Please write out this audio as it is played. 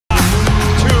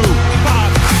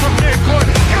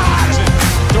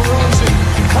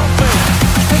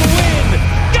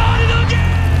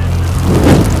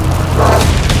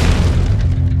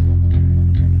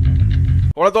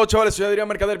Hola a todos chavales, soy Adrián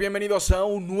Mercader, bienvenidos a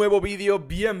un nuevo vídeo,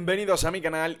 bienvenidos a mi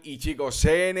canal. Y chicos,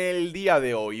 en el día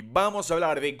de hoy vamos a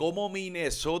hablar de cómo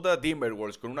Minesotta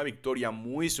Timberwolves, con una victoria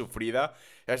muy sufrida,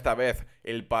 esta vez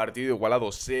el partido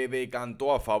igualado se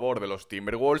decantó a favor de los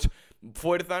Timberwolves,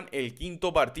 fuerzan el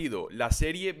quinto partido. La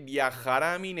serie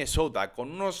viajará a Minesotta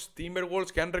con unos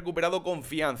Timberwolves que han recuperado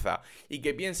confianza y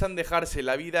que piensan dejarse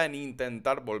la vida en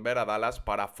intentar volver a Dallas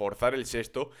para forzar el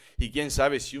sexto y quién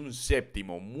sabe si un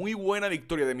séptimo. Muy buena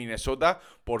victoria de Minesotta,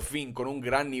 por fin, con un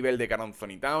gran nivel de Karl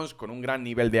Anthony Towns, con un gran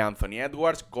nivel de Anthony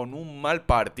Edwards, con un mal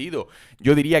partido.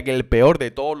 Yo diría que el peor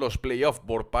de todos los playoffs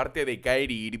por parte de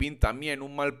Kyrie Irving, también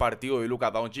un mal partido de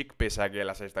Luka Doncic, pese a que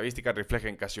las estadísticas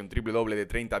reflejen casi un triple doble de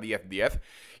 30-10-10,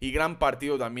 y gran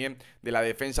partido también de la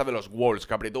defensa de los Wolves,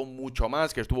 que apretó mucho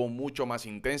más, que estuvo mucho más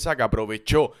intensa, que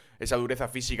aprovechó esa dureza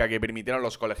física que permitieron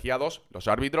los colegiados, los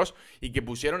árbitros, y que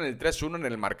pusieron el 3-1 en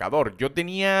el marcador. Yo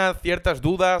tenía ciertas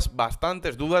dudas,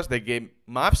 bastantes dudas de que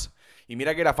Mavs, y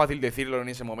mira que era fácil decirlo en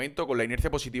ese momento, con la inercia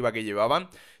positiva que llevaban,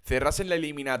 cerrasen la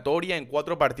eliminatoria en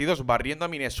 4 partidos barriendo a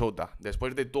Minesotta.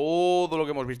 Después de todo lo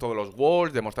que hemos visto de los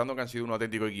Wolves, demostrando que han sido un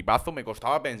auténtico equipazo, me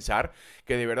costaba pensar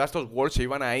que de verdad estos Wolves se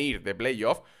iban a ir de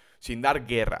playoff sin dar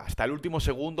guerra, hasta el último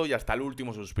segundo y hasta el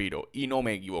último suspiro, y no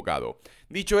me he equivocado.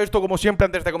 Dicho esto, como siempre,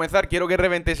 antes de comenzar, quiero que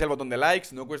reventéis el botón de likes,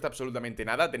 no cuesta absolutamente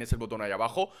nada, tenéis el botón ahí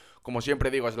abajo, como siempre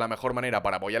digo, es la mejor manera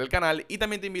para apoyar el canal, y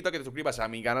también te invito a que te suscribas a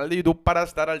mi canal de YouTube para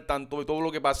estar al tanto de todo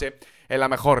lo que pase en la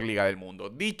mejor liga del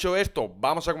mundo. Dicho esto,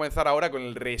 vamos a comenzar ahora con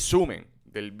el resumen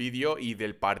del vídeo y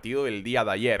del partido del día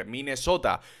de ayer.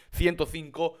 Minesotta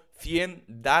 105-100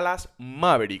 Dallas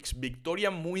Mavericks. Victoria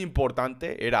muy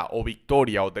importante, era o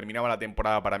victoria o terminaba la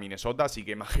temporada para Minesotta, así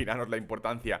que imaginaros la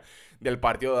importancia del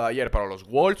partido de ayer para los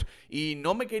Wolves. Y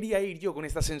no me quería ir yo con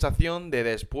esta sensación de,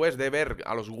 después de ver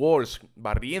a los Wolves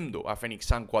barriendo a Phoenix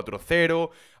Suns 4-0,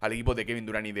 al equipo de Kevin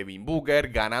Durant y Devin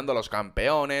Booker, ganando a los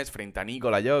campeones frente a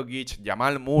Nikola Jokic,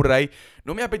 Jamal Murray,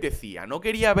 no me apetecía, no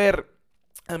quería ver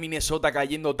a Minesotta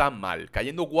cayendo tan mal,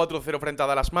 cayendo 4-0 frente a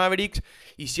Dallas Mavericks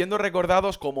y siendo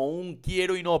recordados como un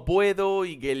quiero y no puedo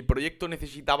y que el proyecto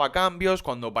necesitaba cambios,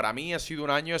 cuando para mí ha sido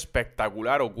un año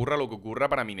espectacular, ocurra lo que ocurra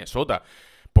para Minesotta.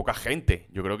 Poca gente,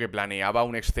 yo creo que planeaba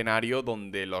un escenario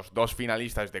donde los dos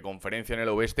finalistas de conferencia en el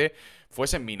oeste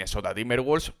fuesen Minesotta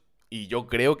Timberwolves. Y yo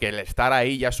creo que el estar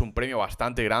ahí ya es un premio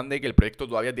bastante grande, que el proyecto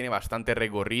todavía tiene bastante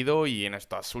recorrido y en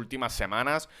estas últimas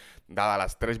semanas, dadas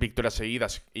las 3 victorias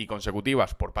seguidas y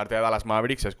consecutivas por parte de Dallas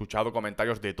Mavericks, he escuchado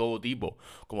comentarios de todo tipo,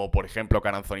 como por ejemplo que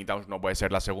Anthony Towns no puede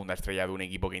ser la segunda estrella de un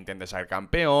equipo que intente ser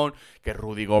campeón, que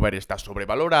Rudy Gobert está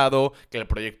sobrevalorado, que el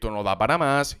proyecto no da para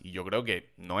más, y yo creo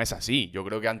que no es así. Yo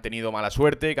creo que han tenido mala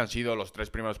suerte, que han sido los 3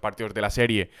 primeros partidos de la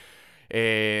serie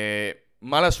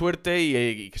mala suerte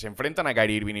y que se enfrentan a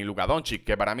Kyrie Irving y Luka Doncic,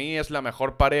 que para mí es la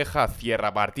mejor pareja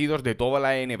cierra partidos de toda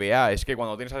la NBA. Es que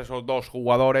cuando tienes a esos dos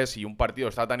jugadores y un partido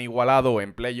está tan igualado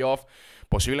en playoff,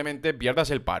 posiblemente pierdas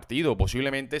el partido,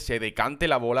 posiblemente se decante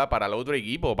la bola para el otro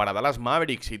equipo, para Dallas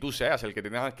Mavericks, y tú seas el que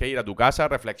tengas que ir a tu casa a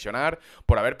reflexionar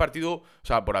por haber perdido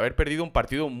un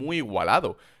partido muy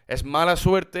igualado. Es mala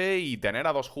suerte y tener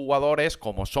a dos jugadores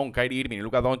como son Kyrie Irving y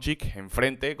Luka Doncic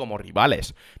enfrente como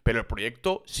rivales. Pero el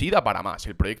proyecto sí da para más.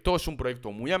 El proyecto es un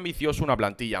proyecto muy ambicioso, una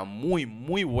plantilla muy,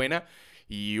 muy buena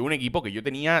y un equipo que yo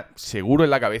tenía seguro en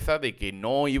la cabeza de que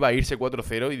no iba a irse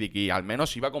 4-0 y de que al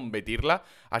menos iba a competirla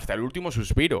hasta el último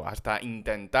suspiro, hasta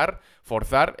intentar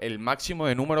forzar el máximo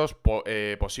de números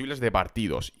posibles de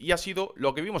partidos. Y ha sido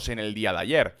lo que vimos en el día de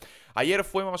ayer. Ayer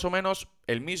fue más o menos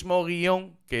el mismo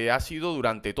guión que ha sido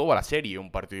durante toda la serie.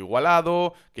 Un partido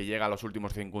igualado, que llega a los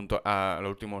últimos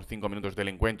 5 minutos del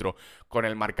encuentro con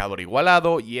el marcador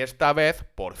igualado. Y esta vez,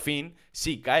 por fin,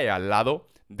 sí cae al lado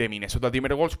de Minesotta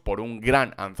Timberwolves por un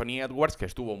gran Anthony Edwards, que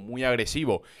estuvo muy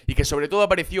agresivo y que sobre todo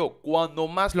apareció cuando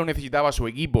más lo necesitaba su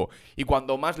equipo y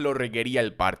cuando más lo requería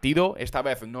el partido. Esta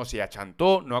vez no se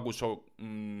achantó, no acusó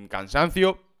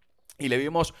cansancio y le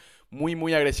vimos muy,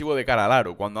 muy agresivo de cara al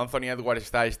aro. Cuando Anthony Edwards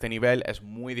está a este nivel es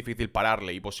muy difícil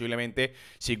pararle y posiblemente,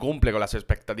 si cumple con las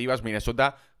expectativas,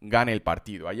 Minesotta gane el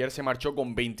partido. Ayer se marchó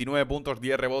con 29 puntos,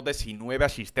 10 rebotes y 9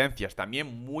 asistencias. También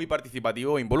muy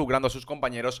participativo, involucrando a sus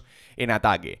compañeros en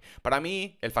ataque. Para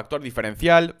mí, el factor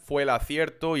diferencial fue el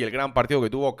acierto y el gran partido que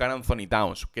tuvo Karl Anthony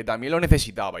Towns, que también lo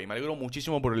necesitaba. Y me alegro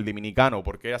muchísimo por el dominicano,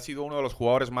 porque ha sido uno de los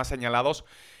jugadores más señalados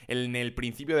en el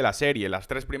principio de la serie. Las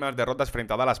 3 primeras derrotas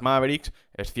frente a Dallas Mavericks,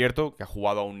 es cierto cierto que ha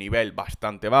jugado a un nivel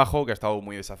bastante bajo, que ha estado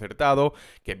muy desacertado,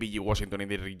 que PG Washington y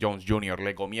Derrick Jones Jr.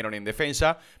 le comieron en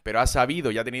defensa, pero ha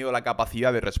sabido y ha tenido la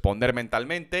capacidad de responder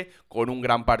mentalmente con un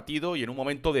gran partido y en un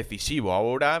momento decisivo.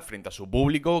 Ahora, frente a su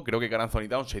público, creo que Karl Anthony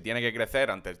Towns se tiene que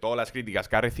crecer ante todas las críticas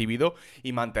que ha recibido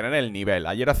y mantener el nivel.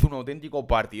 Ayer hace un auténtico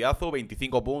partidazo,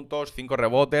 25 puntos, 5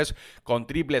 rebotes, con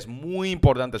triples muy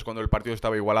importantes cuando el partido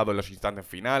estaba igualado en los instantes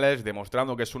finales,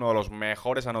 demostrando que es uno de los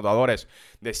mejores anotadores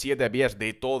de 7 pies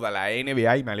de toda la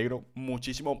NBA y me alegro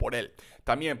muchísimo por él.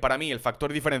 También para mí el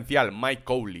factor diferencial, Mike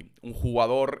Conley, un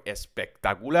jugador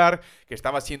espectacular que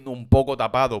estaba siendo un poco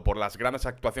tapado por las grandes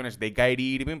actuaciones de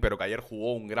Kyrie Irving, pero que ayer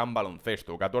jugó un gran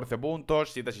baloncesto. 14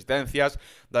 puntos, 7 asistencias,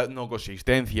 dando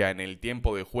consistencia en el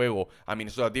tiempo de juego a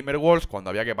Minnesota Timberwolves. Cuando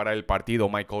había que parar el partido,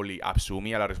 Mike Conley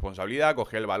asumía la responsabilidad,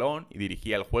 cogía el balón y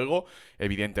dirigía el juego.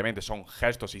 Evidentemente son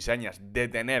gestos y señas de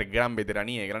tener gran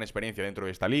veteranía y gran experiencia dentro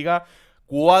de esta liga.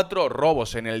 4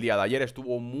 robos en el día de ayer,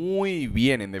 estuvo muy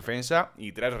bien en defensa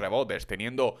y 3 rebotes,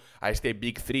 teniendo a este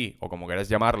Big 3, o como queráis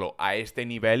llamarlo, a este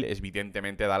nivel,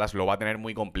 evidentemente Dallas lo va a tener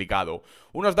muy complicado.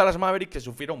 Unos Dallas Mavericks que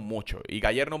sufrieron mucho y que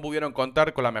ayer no pudieron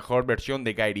contar con la mejor versión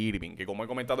de Kyrie Irving, que como he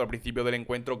comentado al principio del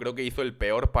encuentro, creo que hizo el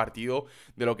peor partido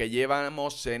de lo que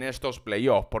llevamos en estos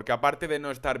playoffs, porque aparte de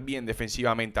no estar bien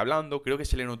defensivamente hablando, creo que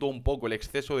se le notó un poco el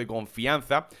exceso de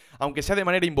confianza, aunque sea de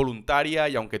manera involuntaria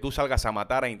y aunque tú salgas a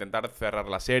matar a intentar cerrar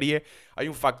la serie, hay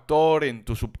un factor en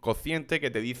tu subconsciente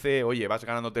que te dice, oye, vas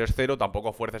ganando 3-0,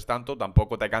 tampoco fuerces tanto,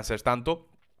 tampoco te canses tanto.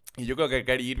 Y yo creo que a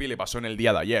Kyrie Irving le pasó en el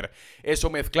día de ayer. Eso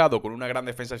mezclado con una gran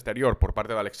defensa exterior por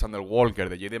parte de Alexander Walker,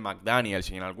 de Jaden McDaniels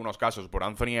y en algunos casos por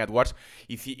Anthony Edwards,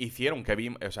 hicieron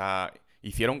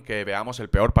que veamos el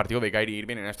peor partido de Kyrie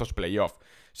Irving en estos playoffs.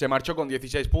 Se marchó con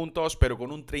 16 puntos, pero con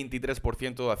un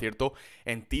 33% de acierto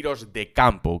en tiros de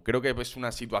campo. Creo que es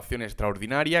una situación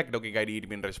extraordinaria. Creo que Kyrie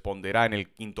Irving responderá en el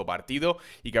quinto partido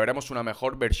y que veremos una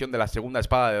mejor versión de la segunda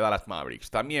espada de Dallas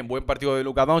Mavericks. También buen partido de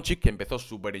Luka Doncic, que empezó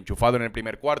súper enchufado en el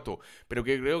primer cuarto, pero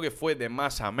que creo que fue de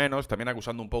más a menos, también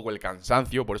acusando un poco el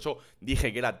cansancio. Por eso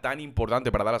dije que era tan importante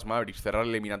para Dallas Mavericks cerrar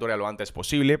la eliminatoria lo antes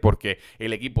posible, porque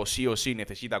el equipo sí o sí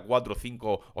necesita 4,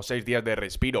 5 o 6 días de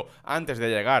respiro antes de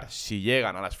llegar, si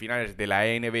llegan a las finales de la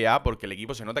NBA, porque el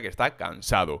equipo se nota que está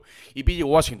cansado. Y PG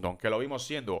Washington, que lo vimos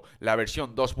siendo la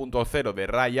versión 2.0 de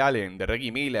Ray Allen, de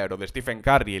Reggie Miller o de Stephen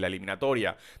Curry en la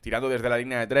eliminatoria, tirando desde la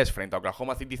línea de 3 frente a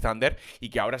Oklahoma City Thunder, y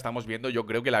que ahora estamos viendo, yo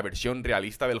creo que la versión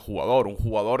realista del jugador, un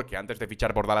jugador que antes de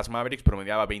fichar por Dallas Mavericks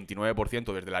promediaba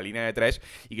 29% desde la línea de 3,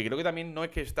 y que creo que también no es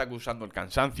que está acusando el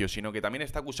cansancio, sino que también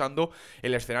está acusando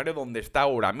el escenario donde está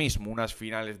ahora mismo, unas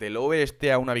finales del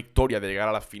oeste, a una victoria de llegar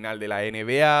a la final de la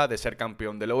NBA, de ser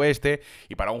campeón del oeste,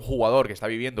 y para un jugador que está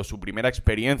viviendo su primera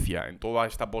experiencia en toda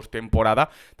esta postemporada,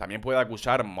 también puede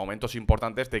acusar momentos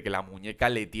importantes de que la muñeca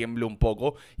le tiemble un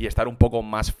poco y estar un poco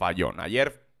más fallón.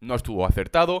 Ayer no estuvo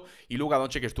acertado y Luka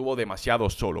Doncic estuvo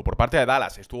demasiado solo. Por parte de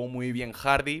Dallas estuvo muy bien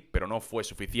Hardy, pero no fue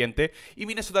suficiente. Y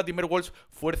Minnesota Timberwolves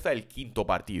fuerza el quinto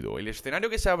partido. El escenario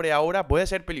que se abre ahora puede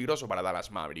ser peligroso para Dallas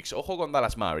Mavericks. Ojo con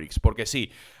Dallas Mavericks, porque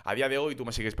sí, a día de hoy tú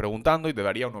me sigues preguntando y te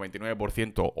daría un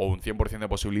 99% o un 100% de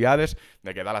posibilidades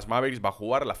de que Dallas Mavericks va a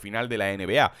jugar la final de la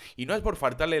NBA. Y no es por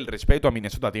faltarle el respeto a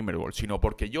Minnesota Timberwolves, sino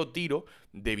porque yo tiro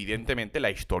de, evidentemente, la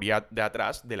historia de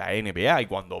atrás de la NBA. Y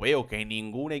cuando veo que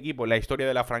ningún equipo en la historia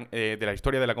de la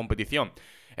historia de la competición,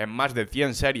 en más de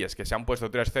 100 series que se han puesto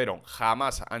 3-0,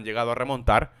 jamás han llegado a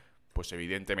remontar, pues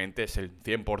evidentemente es el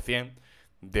 100%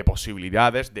 de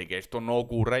posibilidades de que esto no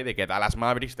ocurra y de que Dallas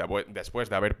Mavericks, después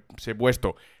de haberse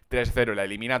puesto 3-0 en la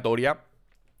eliminatoria,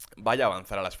 vaya a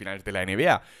avanzar a las finales de la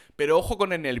NBA. Pero ojo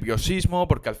con el nerviosismo,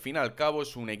 porque al fin y al cabo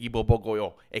es un equipo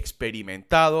poco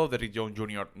experimentado. Derrick Jones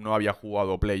Jr. no había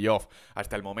jugado playoff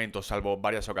hasta el momento, salvo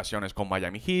varias ocasiones con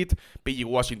Miami Heat. PG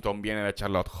Washington viene de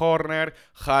Charlotte Hornets.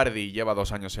 Hardy lleva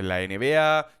 2 años en la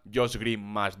NBA. Josh Green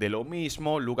más de lo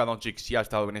mismo. Luka Doncic sí ha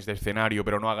estado en este escenario,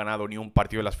 pero no ha ganado ni un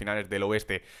partido en las finales del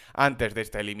oeste antes de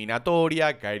esta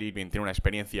eliminatoria. Kyrie Irving tiene una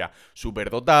experiencia súper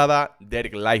dotada.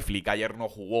 Derek Lively, que ayer no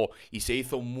jugó y se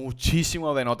hizo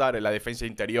muchísimo de notar en la defensa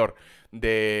interior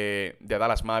de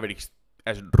Dallas Mavericks,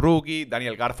 es rookie.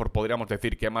 Daniel Gafford podríamos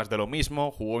decir que más de lo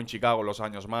mismo, jugó en Chicago los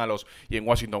años malos y en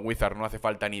Washington Wizards no hace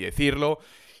falta ni decirlo.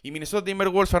 Y Minnesota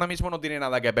Timberwolves ahora mismo no tiene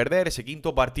nada que perder. Ese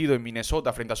quinto partido en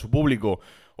Minnesota frente a su público,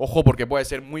 ojo, porque puede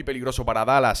ser muy peligroso para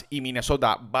Dallas, y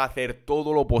Minnesota va a hacer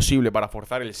todo lo posible para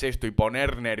forzar el sexto y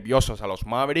poner nerviosos a los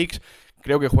Mavericks.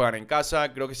 Creo que juegan en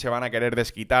casa, creo que se van a querer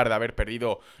desquitar de haber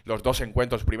perdido los 2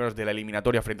 encuentros primeros de la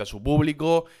eliminatoria frente a su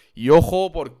público. Y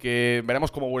ojo, porque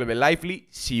veremos cómo vuelve Lively,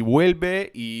 si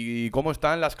vuelve y cómo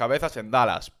están las cabezas en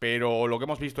Dallas. Pero lo que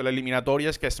hemos visto en la eliminatoria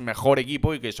es que es mejor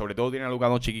equipo y que sobre todo tienen a Luka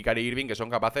Doncic y Kyrie Irving, que son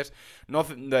capaces no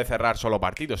de cerrar solo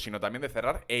partidos, sino también de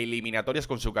cerrar eliminatorias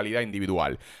con su calidad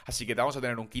individual. Así que vamos a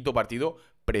tener un quinto partido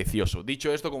precioso.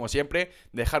 Dicho esto, como siempre,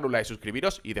 dejad un like,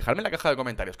 suscribiros y dejadme en la caja de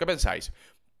comentarios ¿qué pensáis?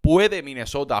 ¿Puede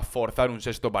Minesotta forzar un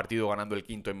sexto partido ganando el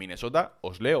quinto en Minesotta?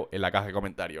 Os leo en la caja de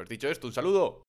comentarios. Dicho esto, un saludo